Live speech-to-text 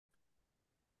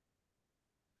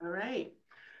All right.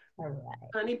 All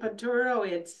right. Conni Ponturo,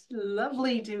 it's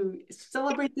lovely to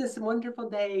celebrate this wonderful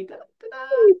day. Da,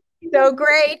 So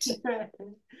great. da, da.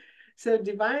 So,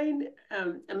 Divine,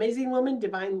 Amazing Woman,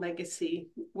 Divine Legacy.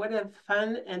 What a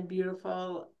fun and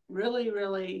beautiful, really,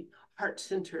 really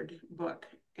heart-centered book.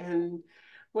 And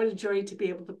what a joy to be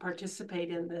able to participate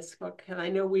in this book. And I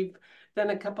know we've done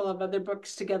a couple of other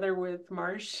books together with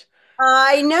Marsh.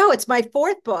 I know it's my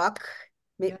fourth book,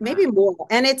 Yeah, maybe more.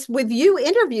 And it's with you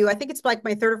interview. I think it's like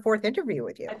my third or fourth interview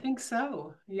with you. I think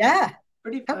so. Yeah, Yeah.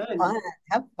 pretty Have fun. fun.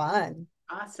 Have fun.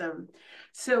 Awesome.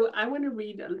 So I want to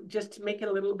read just to make a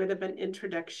little bit of an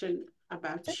introduction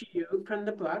about you from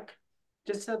the book,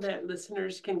 just so that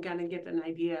listeners can kind of get an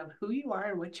idea of who you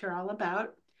are and what you're all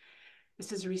about.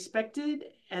 This is respected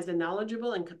as a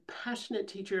knowledgeable and compassionate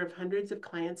teacher of hundreds of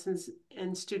clients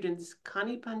and students.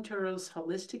 Connie Panturo's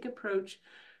holistic approach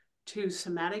to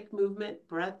somatic movement,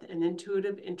 breath, and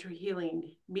intuitive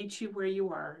interhealing meets you where you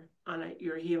are on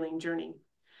your healing journey.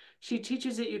 She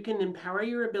teaches that you can empower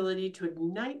your ability to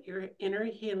ignite your inner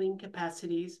healing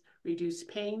capacities, reduce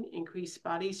pain, increase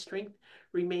body strength,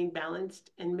 remain balanced,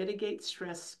 and mitigate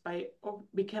stress by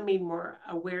becoming more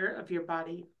aware of your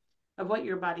body, of what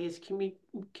your body is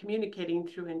communicating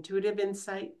through intuitive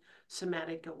insight,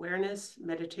 somatic awareness,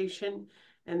 meditation,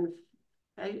 and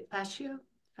fascia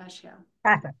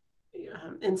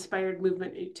inspired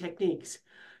movement techniques.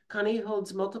 Connie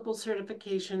holds multiple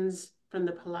certifications from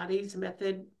the Pilates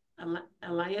Method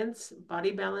Alliance,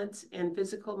 Body Balance, and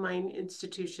Physical Mind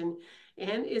Institution,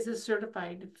 and is a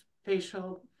certified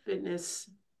facial fitness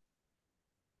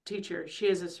teacher. She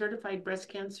is a certified breast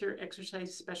cancer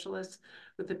exercise specialist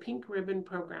with the Pink Ribbon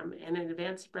Program and an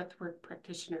advanced breathwork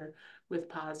practitioner with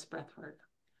Pause Breathwork.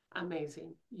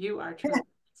 Amazing. You are truly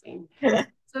amazing.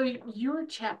 So your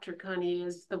chapter, Connie,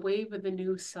 is the wave of the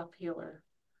new self-healer.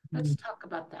 Let's talk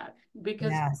about that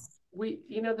because Yes.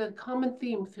 the common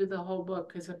theme through the whole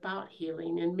book is about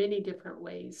healing in many different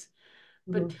ways.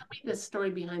 But Mhm. tell me the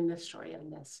story behind the story on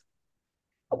this.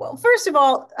 Well, first of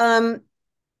all,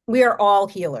 we are all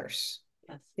healers.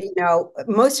 Yes.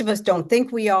 Most of us don't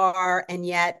think we are. And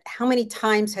yet, how many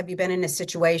times have you been in a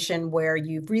situation where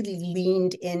you've really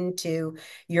leaned into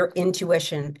your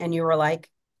intuition and you were like,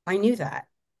 I knew that.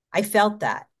 I felt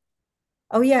that.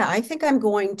 Oh, yeah, I think I'm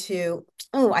going to,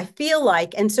 oh, I feel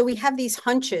like. And so we have these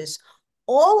hunches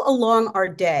all along our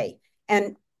day.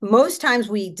 And most times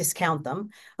we discount them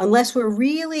unless we're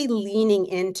really leaning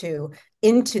into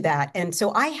that. And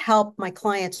so I help my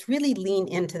clients really lean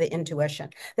into the intuition.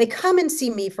 They come and see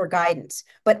me for guidance,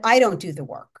 but I don't do the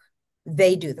work.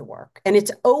 They do the work. And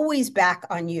it's always back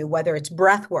on you, whether it's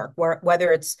breath work,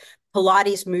 whether it's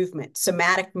Pilates movement,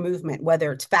 somatic movement,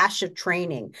 whether it's fascia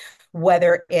training,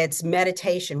 whether it's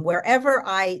meditation, wherever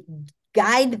I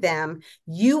guide them,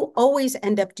 you always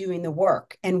end up doing the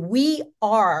work. And we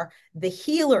are the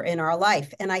healer in our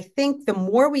life. And I think the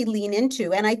more we lean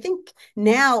into, and I think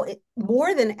now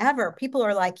more than ever, people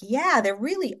are like, yeah, they're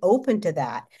really open to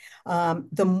that.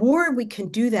 The more we can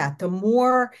do that, the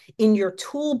more in your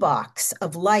toolbox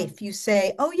of life you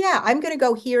say, oh yeah, I'm going to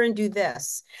go here and do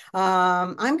this.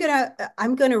 I'm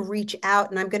gonna reach out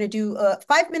and I'm gonna do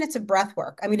 5 minutes of breath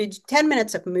work. I'm gonna do 10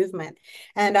 minutes of movement.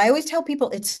 And I always tell people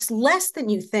it's less than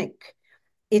you think.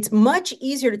 It's much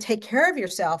easier to take care of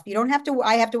yourself. You don't have to,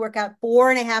 I have to work out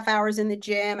 4.5 hours in the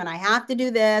gym and I have to do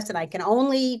this and I can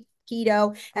only eat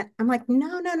keto. And I'm like,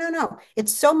 no, no, no, no.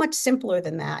 It's so much simpler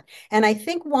than that. And I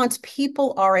think once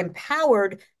people are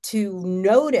empowered to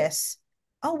notice,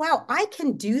 oh, wow, I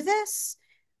can do this.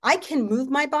 I can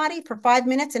move my body for 5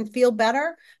 minutes and feel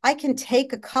better. I can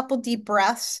take a couple deep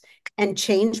breaths and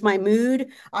change my mood.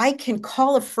 I can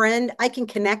call a friend. I can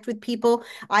connect with people.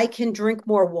 I can drink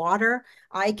more water.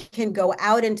 I can go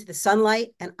out into the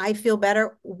sunlight and I feel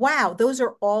better. Wow, those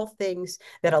are all things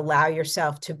that allow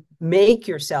yourself to make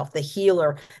yourself the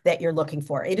healer that you're looking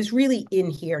for. It is really in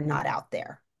here, not out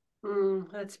there.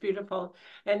 That's beautiful.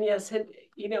 And yes,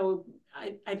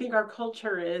 I think our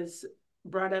culture is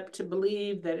brought up to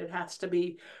believe that it has to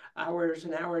be hours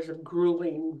and hours of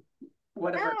grueling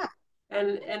whatever. Yeah.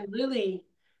 And really,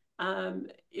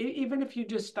 even if you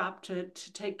just stop to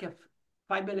take a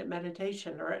 5 minute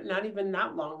meditation or not even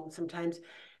that long, sometimes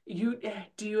do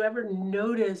you ever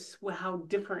notice how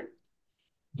different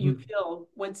you feel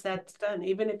once that's done,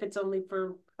 even if it's only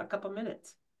for a couple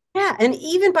minutes? Yeah. And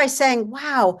even by saying,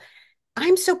 wow,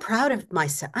 I'm so proud of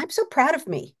myself. I'm so proud of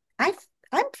me. I'm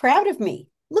proud of me.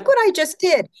 Look what I just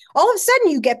did. All of a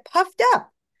sudden you get puffed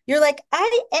up. You're like,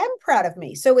 I am proud of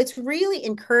me. So it's really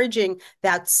encouraging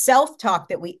that self-talk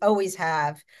that we always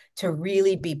have to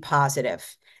really be positive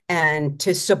and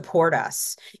to support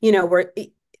us. We're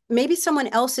maybe someone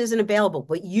else isn't available,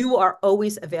 but you are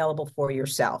always available for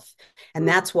yourself. And Mm.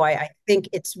 that's why I think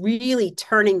it's really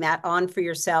turning that on for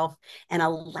yourself and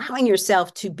allowing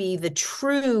yourself to be the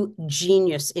true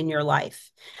genius in your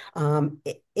life.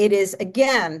 It is,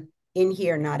 again, in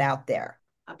here, not out there.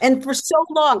 And Absolutely. for so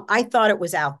long, I thought it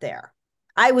was out there.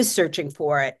 I was searching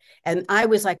for it. And I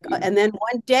was like, and then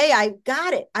one day I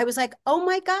got it. I was like, oh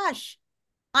my gosh,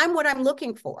 I'm what I'm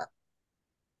looking for.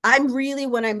 I'm really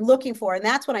what I'm looking for. And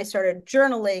that's when I started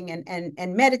journaling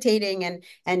and meditating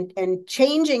and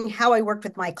changing how I worked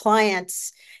with my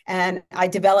clients. And I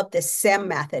developed this SEM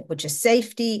method, which is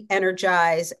safety,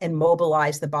 energize, and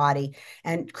mobilize the body,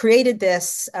 and created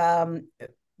this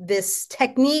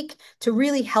technique to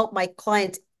really help my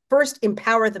clients first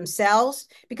empower themselves,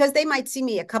 because they might see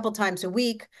me a couple times a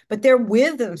week, but they're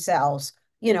with themselves,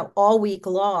 all week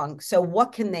long. So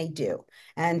what can they do?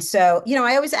 And so,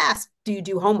 I always ask, do you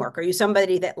do homework? Are you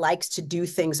somebody that likes to do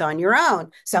things on your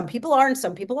own? Some people are and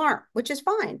some people aren't, which is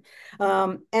fine.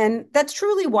 And that's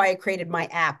truly why I created my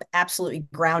app, Absolutely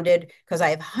Grounded, because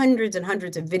I have hundreds and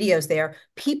hundreds of videos there.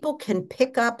 People can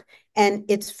pick up, and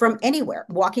it's from anywhere.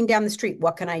 Walking down the street,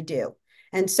 what can I do?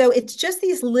 And so it's just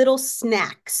these little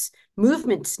snacks,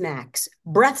 movement snacks,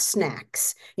 breath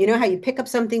snacks. You know how you pick up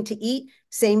something to eat?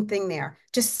 Same thing there.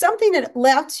 Just something that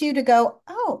allows you to go,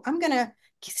 oh, I'm going to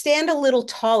stand a little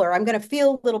taller. I'm going to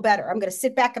feel a little better. I'm going to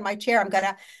sit back in my chair. I'm going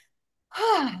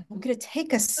to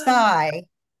take a sigh.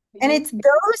 And Yeah, it's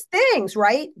those things,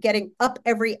 right? Getting up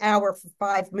every hour for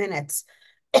 5 minutes,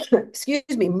 excuse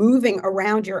me, moving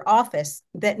around your office,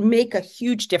 that make a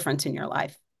huge difference in your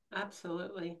life.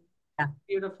 absolutely. Yeah.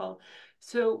 Beautiful.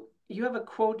 So you have a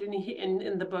quote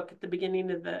in the book at the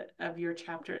beginning of your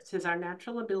chapter. It says, "Our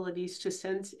natural abilities to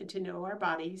sense and to know our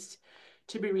bodies,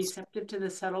 to be receptive to the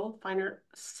subtle, finer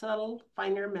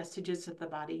messages of the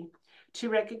body, to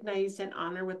recognize and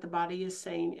honor what the body is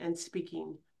saying and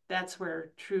speaking. That's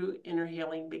where true inner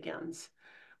healing begins."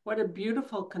 What a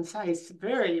beautiful, concise,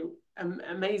 very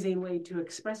amazing way to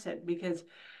express it. Because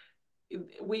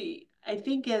I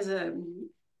think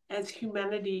as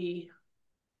humanity,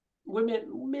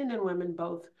 men and women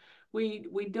both,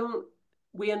 we don't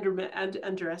we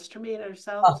underestimate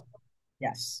ourselves. Oh,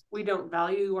 yes. We don't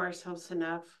value ourselves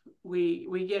enough.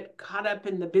 We get caught up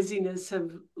in the busyness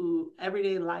of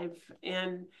everyday life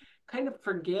and kind of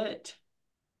forget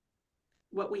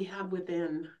what we have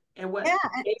within and what Yeah.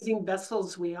 amazing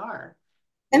vessels we are.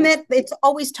 And And that it's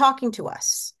always talking to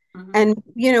us. mhm. And,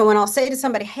 when I'll say to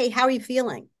somebody, hey, how are you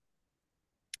feeling?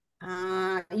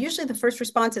 Usually the first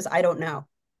response is, I don't know.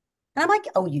 And I'm like,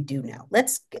 oh, you do know.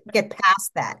 Let's get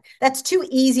past that. That's too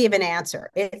easy of an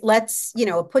answer. It puts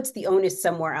the onus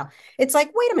somewhere else. It's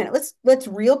like, wait a minute, let's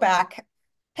reel back,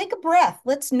 take a breath,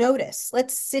 let's notice,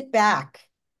 let's sit back.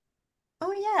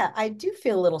 Oh yeah, I do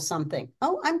feel a little something.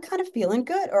 Oh, I'm kind of feeling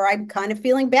good, or I'm kind of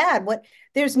feeling bad.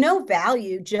 There's no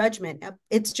value judgment.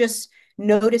 It's just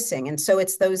noticing. And so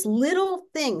it's those little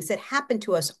things that happen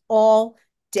to us all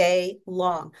day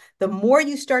long. The more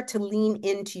you start to lean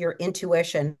into your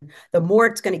intuition, the more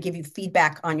it's going to give you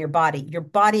feedback on your body. Your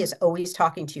body is always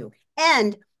talking to you.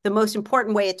 And the most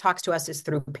important way it talks to us is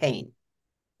through pain.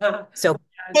 So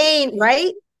pain,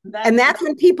 right? And That's that's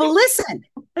when people right. listen.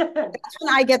 That's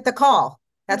when I get the call.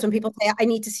 That's when people say, I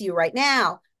need to see you right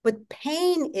now. But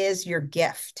pain is your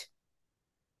gift.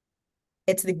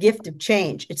 It's the gift of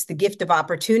change. It's the gift of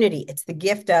opportunity. It's the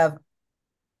gift of,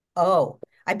 oh,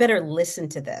 I better listen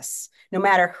to this. No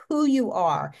matter who you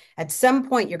are, at some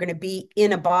point, you're going to be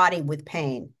in a body with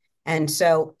pain. And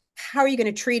so, how are you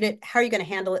going to treat it? How are you going to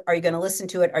handle it? Are you going to listen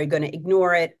to it? Are you going to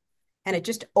ignore it? And it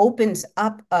just opens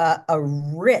up a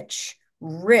rich,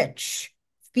 rich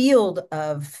field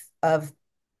of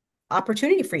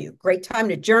opportunity for you. Great time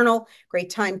to journal, great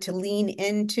time to lean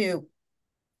into,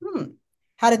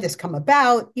 how did this come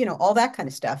about? All that kind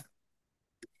of stuff.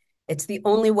 It's the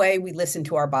only way we listen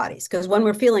to our bodies, because when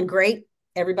we're feeling great,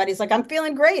 everybody's like, I'm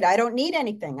feeling great. I don't need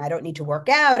anything. I don't need to work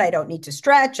out. I don't need to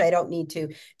stretch. I don't need to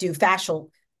do fascial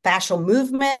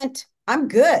movement. I'm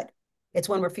good. It's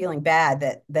when we're feeling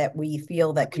bad that we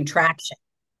feel that We contraction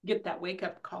get that wake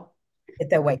up call. at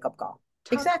the wake up call.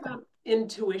 Talk Exactly. about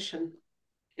intuition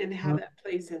and how that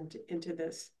plays into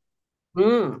this.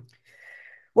 Mm.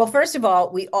 Well, first of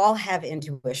all, we all have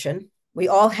intuition. We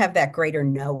all have that greater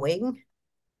knowing.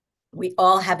 We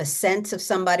all have a sense of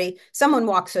somebody. Someone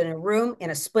walks in a room, in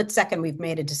a split second, we've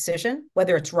made a decision,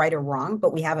 whether it's right or wrong,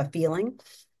 but we have a feeling.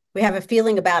 We have a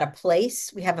feeling about a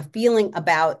place. We have a feeling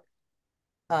about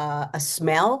a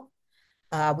smell.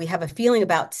 We have a feeling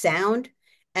about sound.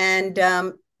 And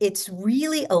it's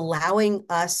really allowing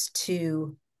us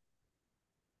to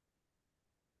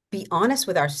be honest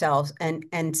with ourselves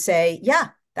and say, yeah,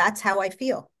 that's how I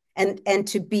feel. And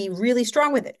to be really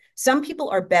strong with it. Some people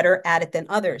are better at it than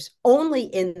others, only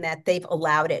in that they've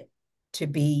allowed it to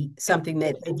be something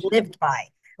that they've lived by,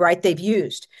 right? They've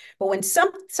used. But when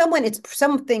someone it's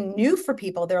something new for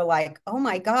people, they're like, oh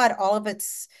my God, all of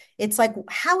it's like,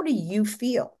 how do you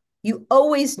feel? You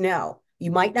always know. You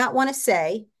might not want to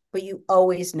say, but you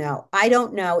always know. I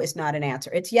don't know is not an answer.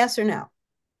 It's yes or no,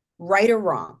 right or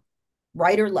wrong,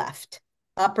 right or left,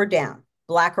 up or down,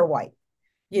 black or white.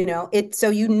 It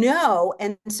so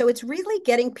and so it's really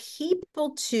getting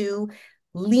people to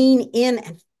lean in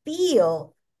and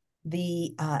feel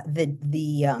the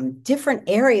different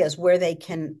areas where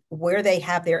they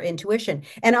have their intuition.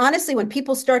 And honestly, when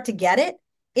people start to get it,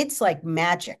 it's like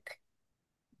magic.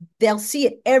 They'll see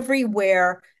it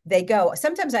everywhere they go.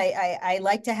 Sometimes I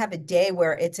like to have a day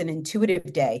where it's an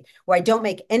intuitive day where I don't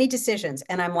make any decisions.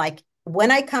 And I'm like, when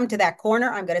I come to that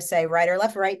corner, I'm going to say right or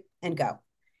left, right, and go.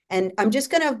 And I'm just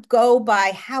going to go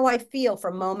by how I feel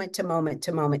from moment to moment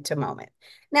to moment to moment.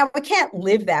 Now, we can't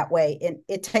live that way.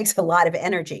 It takes a lot of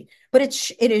energy, but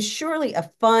it is surely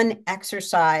a fun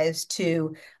exercise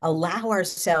to allow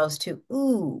ourselves to,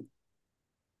 ooh,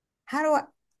 how do I?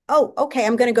 Oh, okay,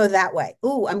 I'm going to go that way.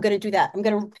 Ooh, I'm going to do that. I'm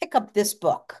going to pick up this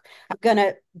book. I'm going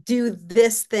to do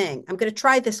this thing. I'm going to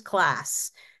try this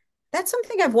class. That's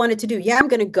something I've wanted to do. Yeah, I'm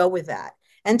going to go with that.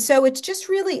 And so it's just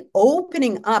really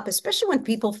opening up, especially when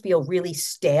people feel really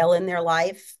stale in their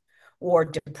life or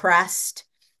depressed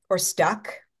or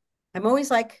stuck. I'm always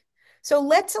like, so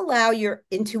let's allow your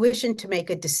intuition to make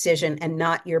a decision and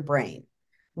not your brain.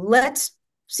 Let's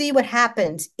see what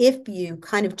happens if you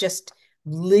kind of just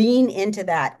lean into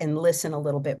that and listen a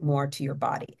little bit more to your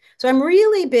body. So I'm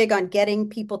really big on getting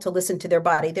people to listen to their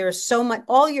body. There's so much,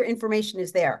 all your information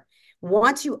is there.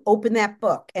 Once you open that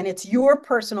book, and it's your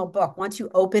personal book, once you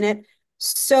open it,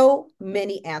 so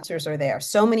many answers are there,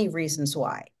 so many reasons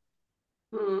why.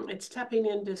 It's tapping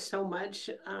into so much.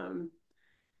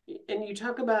 And you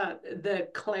talk about the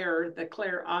clair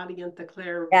audience, the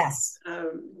clair, Yes.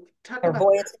 talk about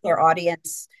Clairvoyance,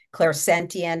 clairaudience,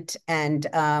 clairsentient,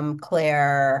 and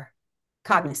clair that.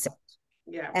 cognizant.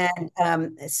 Yeah.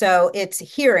 And so it's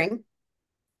hearing,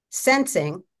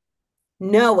 sensing,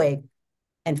 knowing,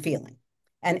 and feeling.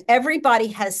 And everybody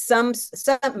has some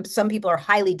people are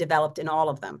highly developed in all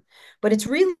of them, but it's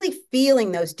really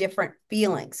feeling those different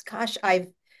feelings. Gosh, I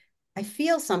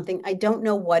feel something. I don't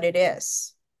know what it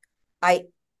is. I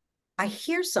I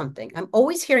hear something. I'm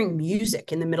always hearing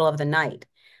music in the middle of the night.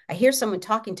 I hear someone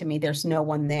talking to me. There's no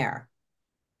one there.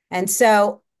 And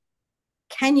so,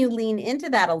 can you lean into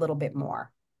that a little bit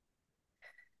more?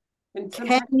 And Can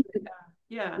sometimes, you?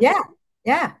 yeah. Yeah,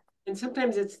 yeah. And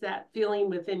sometimes it's that feeling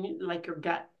within like your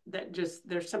gut that just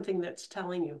there's something that's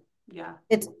telling you. Yeah.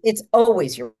 It's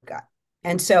always your gut.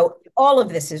 Yeah. And so all of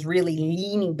this is really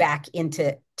leaning back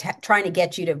into trying to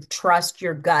get you to trust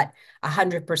your gut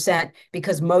 100%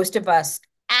 because most of us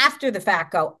after the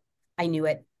fact go, I knew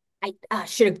it. I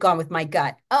should have gone with my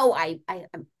gut. Oh, I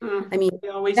mean, We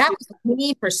always that do. was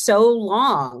me for so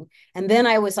long. And then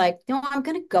I was like, no, I'm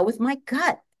going to go with my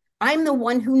gut. I'm the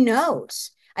one who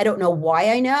knows. I don't know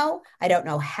why I know. I don't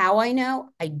know how I know.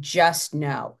 I just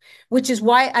know, which is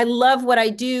why I love what I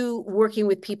do working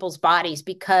with people's bodies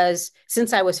because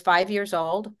since I was 5 years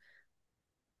old,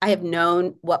 I have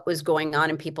known what was going on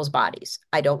in people's bodies.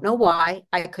 I don't know why.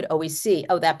 I could always see,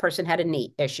 oh, that person had a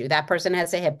knee issue. That person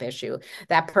has a hip issue.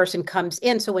 That person comes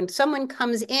in. So when someone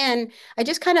comes in, I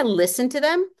just kind of listen to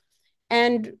them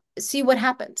and see what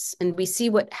happens. And we see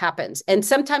what happens. And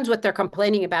sometimes what they're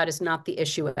complaining about is not the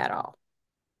issue at all.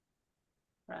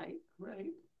 Right,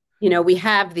 right. We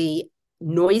have the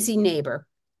noisy neighbor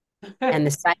and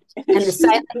the silent and the Excuse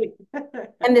silent me.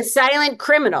 and the silent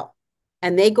criminal,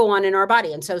 and they go on in our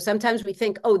body. And so sometimes we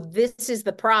think, oh, this is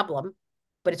the problem,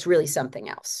 but it's really something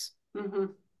else. Hmm.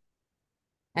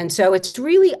 And so it's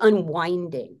really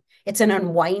unwinding. It's an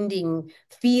unwinding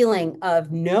feeling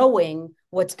of knowing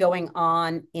what's going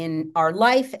on in our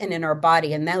life and in our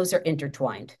body, and those are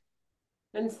intertwined.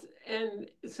 And and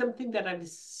something that I've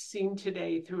seen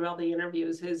today through all the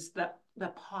interviews is the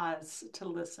pause to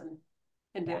listen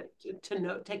and Yeah. to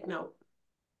note, take note.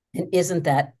 And isn't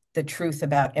that the truth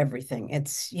about everything?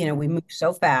 It's, Mhm. we move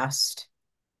so fast.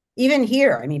 Even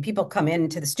here, I mean, people come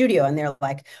into the studio and they're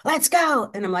like, let's go.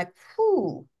 And I'm like,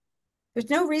 whew,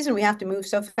 there's no reason we have to move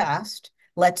so fast.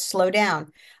 Let's slow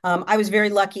down. I was very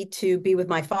lucky to be with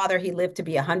my father. He lived to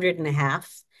be 100 and a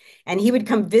half. And he would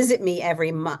come visit me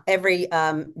every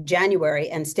January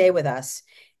and stay with us.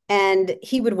 And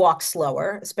he would walk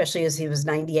slower, especially as he was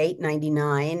 98,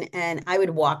 99. And I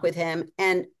would walk with him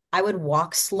and I would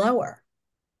walk slower.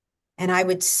 and I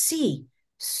would see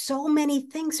so many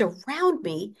things around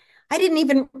me. I didn't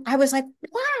even, I was like,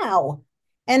 wow.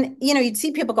 And, you'd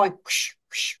see people going, whoosh,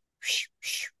 whoosh, whoosh,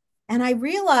 whoosh. And I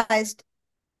realized,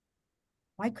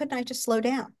 why couldn't I just slow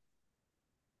down?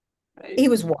 Right. He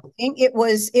was walking. It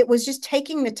was just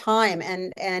taking the time.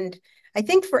 And I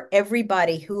think for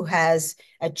everybody who has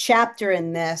a chapter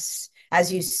in this,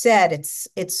 as you said, it's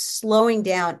slowing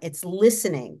down, it's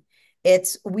listening.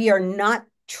 It's We are not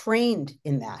trained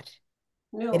in that.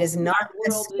 It No, is not our a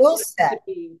world is skill trying to set.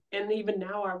 be, and even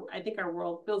now, I think our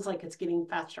world feels like it's getting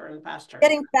faster and faster.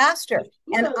 Getting faster.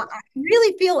 And I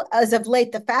really feel as of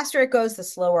late, the faster it goes, the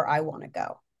slower I want to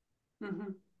go.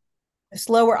 Mm-hmm. The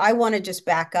slower I want to just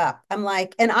back up. I'm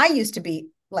like, and I used to be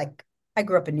like, I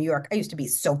grew up in New York. I used to be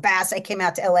so fast. I came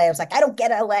out to LA. I was like, I don't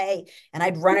get LA. And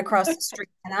I'd run across the street.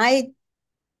 And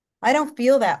I don't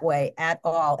feel that way at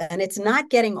all. And it's not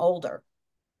getting older.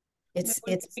 No, It's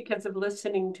it's it's because of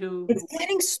listening it's to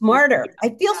getting the smarter.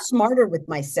 I feel smarter with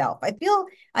myself.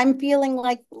 I'm feeling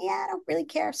like, yeah, I don't really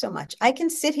care so much. I can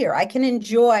sit here. I can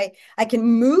enjoy. I can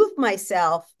move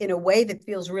myself in a way that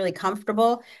feels really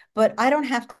comfortable, but I don't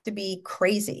have to be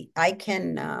crazy. I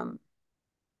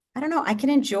don't know, I can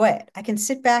enjoy it. I can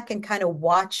sit back and kind of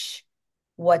watch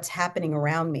what's happening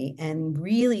around me and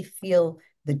really feel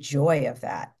the joy of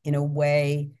that in a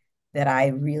way that I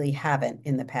really haven't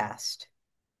in the past.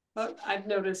 What I've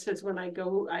noticed is when I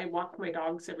walk my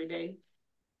dogs every day,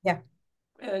 Yeah.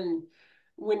 and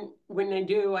when I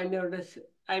do, I notice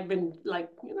I've been like,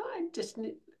 I just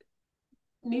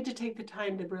need to take the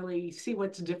time to really see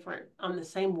what's different on the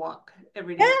same walk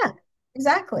every day. Yeah,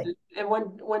 exactly. And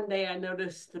one day I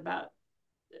noticed about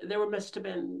there must have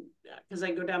been because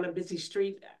I go down a busy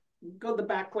street, go the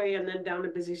back way and then down a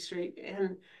busy street,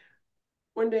 and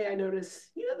one day I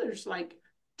noticed, there's like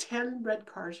 10 red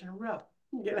cars in a row.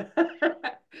 You know,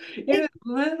 Right.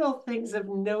 little things of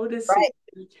noticing.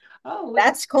 Right. Oh, look at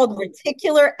That's called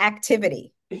reticular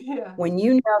activity. yeah, When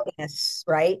you notice,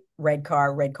 right, red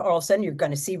car, all of a sudden you're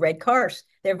going to see red cars.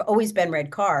 There have always been red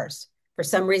cars. For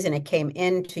some reason, it came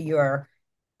into your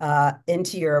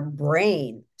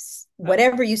brain. right,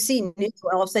 Whatever you see new,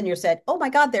 all of a sudden you're said, "Oh my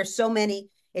God, there's so many."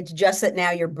 It's just that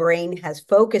now your brain has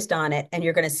focused on it, and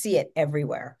you're going to see it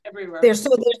everywhere. everywhere. There's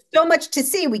so much to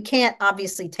see. We can't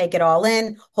obviously take it all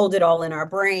in, hold it all in our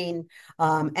brain,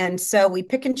 and so we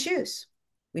pick and choose.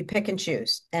 We pick and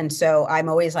choose. And so I'm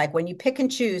always like, when you pick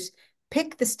and choose,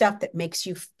 pick the stuff that makes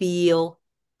you feel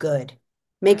good, Right,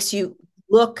 makes you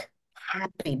look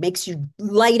happy, makes you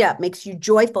light up, makes you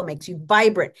joyful, makes you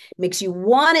vibrant, makes you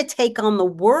want to take on the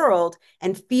world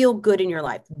and feel good in your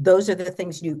life. Those are the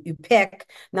things you pick,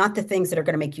 not the things that are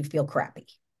going to make you feel crappy.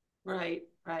 right,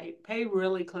 right. Pay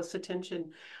really close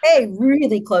attention. I, Pay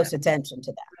really close attention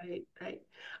to that. right, right.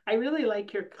 I really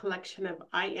like your collection of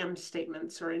I am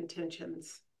statements or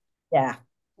intentions. Yeah.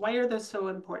 Why are those so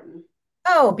important?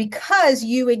 Oh, because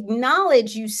you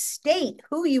acknowledge, you state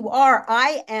who you are.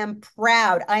 I am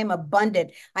proud. I am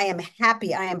abundant. I am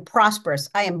happy. I am prosperous.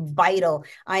 I am vital.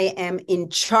 I am in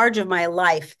charge of my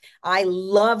life. I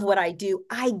love what I do.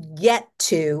 I get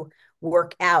to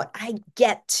work out. I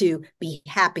get to be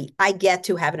happy. I get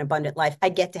to have an abundant life. I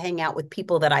get to hang out with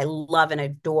people that I love and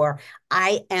adore.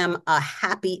 I am a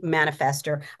happy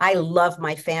manifester. I love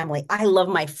my family. I love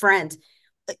my friends.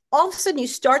 All of a sudden you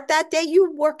start that day,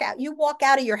 you work out, you walk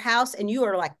out of your house and you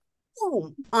are like,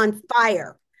 boom, on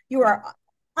fire. You Right. are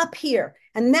up here.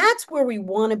 And that's where we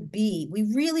want to be. We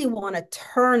really want to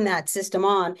turn that system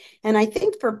on. And I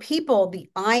think for people, the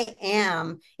I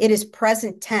am, it is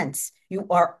present tense. You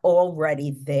are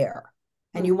already there.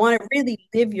 And you Mhm. want to really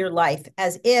live your life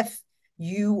as if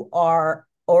you are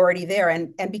already there.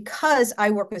 And because I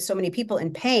work with so many people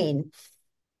in pain,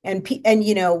 and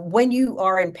when you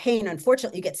are in pain,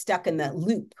 unfortunately you get stuck in the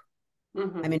loop. I'm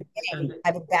Mhm. in pain. Right. I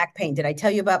have a back pain. Did I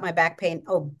tell you about my back pain?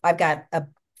 Oh, I've got a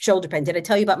shoulder pain. Did I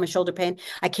tell you about my shoulder pain?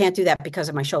 I can't do that because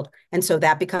of my shoulder. And so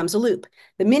that becomes a loop.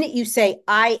 The minute you say,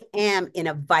 I am in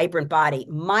a vibrant body,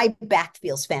 my back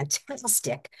feels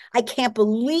fantastic. I can't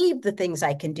believe the things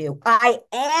I can do. I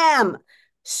am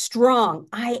strong.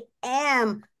 I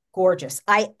am gorgeous.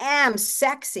 I am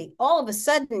sexy. All of a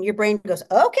sudden, your brain goes,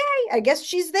 okay, I guess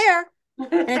she's there.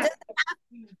 And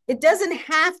it doesn't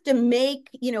have to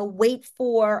wait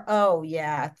for, oh,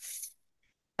 yeah,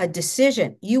 a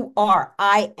decision. You are,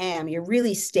 I am. You're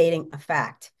really stating a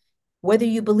fact, whether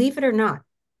you believe it or not.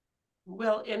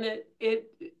 Well, and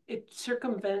it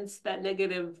circumvents that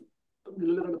negative.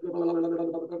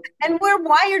 And we're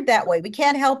wired that way. We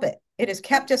can't help it. It has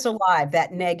kept us alive,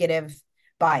 that negative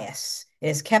bias. It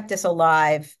has kept us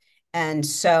alive. And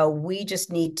so we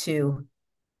just need to,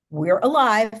 we're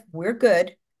alive, we're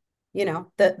good.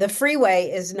 The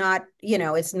freeway is not,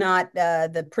 it's not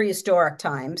the prehistoric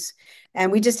times.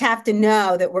 And we just have to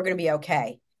know that we're going to be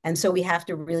okay. And so we have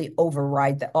to really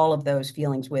override all of those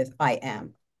feelings with I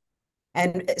am.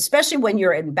 And especially when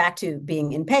you're back to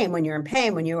being in pain, when you're in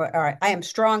pain, when you are, I am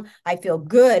strong, I feel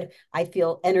good, I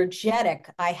feel energetic,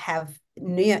 I have,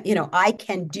 I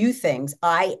can do things,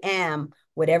 I am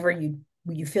whatever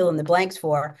you fill in the blanks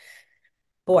for.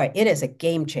 Boy, it is a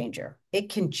game changer. It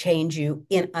can change you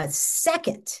in a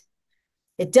second.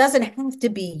 It doesn't have to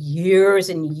be years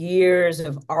and years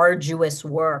of arduous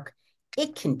work.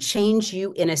 It can change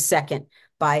you in a second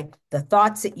by the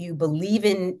thoughts that you believe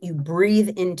in, you breathe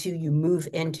into, you move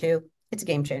into. It's a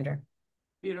game changer.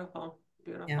 Beautiful,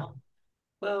 Yeah. beautiful.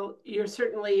 Well, you're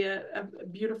certainly a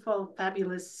beautiful,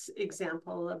 fabulous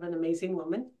example of an amazing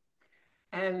woman.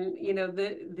 And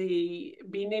the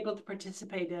being able to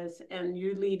participate as and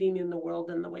you leading in the world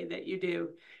in the way that you do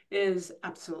is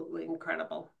absolutely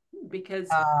incredible because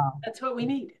Uh, that's what we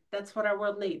need. That's what our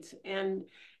world needs. And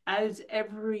as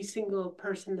every single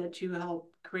person that you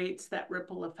help creates that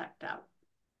ripple effect out,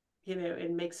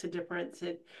 it makes a difference.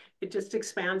 It just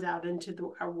expands out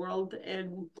into our world,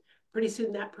 and pretty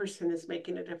soon that person is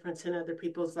making a difference in other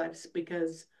people's lives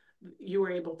because you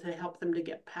were able to help them to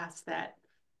get past that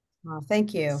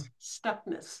thank you.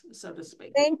 stuckness, so to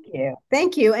speak. Thank you.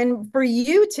 Thank you. And for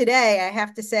you today, I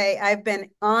have to say, I've been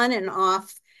on and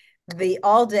off the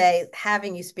all day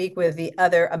having you speak with the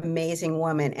other amazing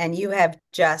woman, and you have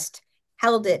just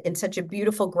held it in such a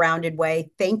beautiful, grounded way.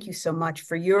 Thank you so much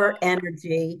for your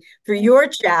energy, for your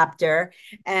chapter.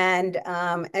 And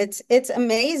it's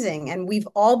amazing. And we've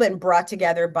all been brought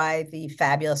together by the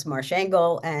fabulous Marsh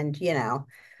Engle and, a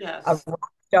Yes,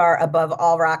 rock star above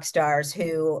all rock stars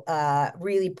who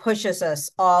really pushes us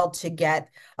all to get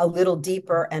a little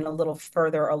deeper and a little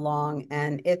further along.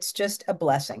 And it's just a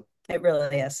blessing. It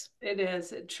really is. it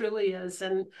is. It truly is.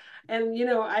 And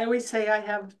I always say I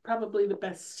have probably the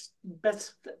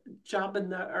best job in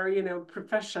the or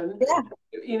profession,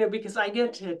 Yeah. because I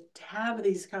get to have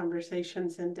these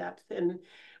conversations in depth, and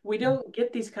we don't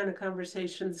get these kind of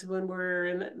conversations when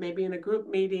we're maybe in a group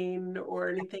meeting or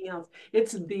anything else.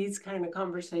 It's these kind of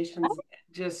conversations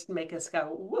that just make us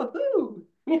go, woohoo!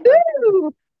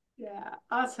 Woo! Yeah,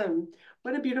 awesome.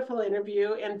 What a beautiful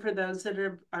interview. And for those that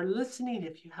are listening,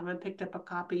 if you haven't picked up a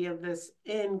copy of this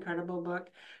incredible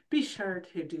book, be sure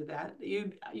to do that.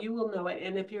 You will know it.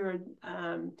 And if you're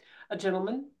a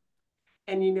gentleman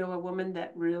and you know a woman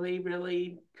that really,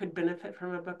 really could benefit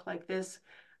from a book like this,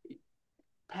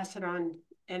 pass it on.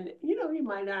 And you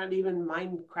might not even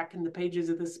mind cracking the pages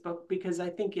of this book because I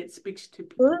think it speaks to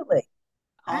people Absolutely.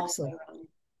 all the way Absolutely. around.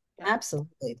 Yeah.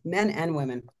 Absolutely. Men and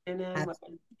women. And then Absolutely.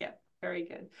 women. Yeah, very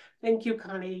good. Thank you,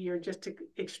 Connie. You're just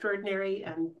extraordinary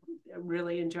and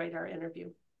really enjoyed our interview.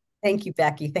 Thank you,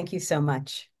 Becky. Thank you so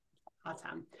much.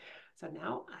 Awesome. So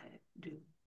now I do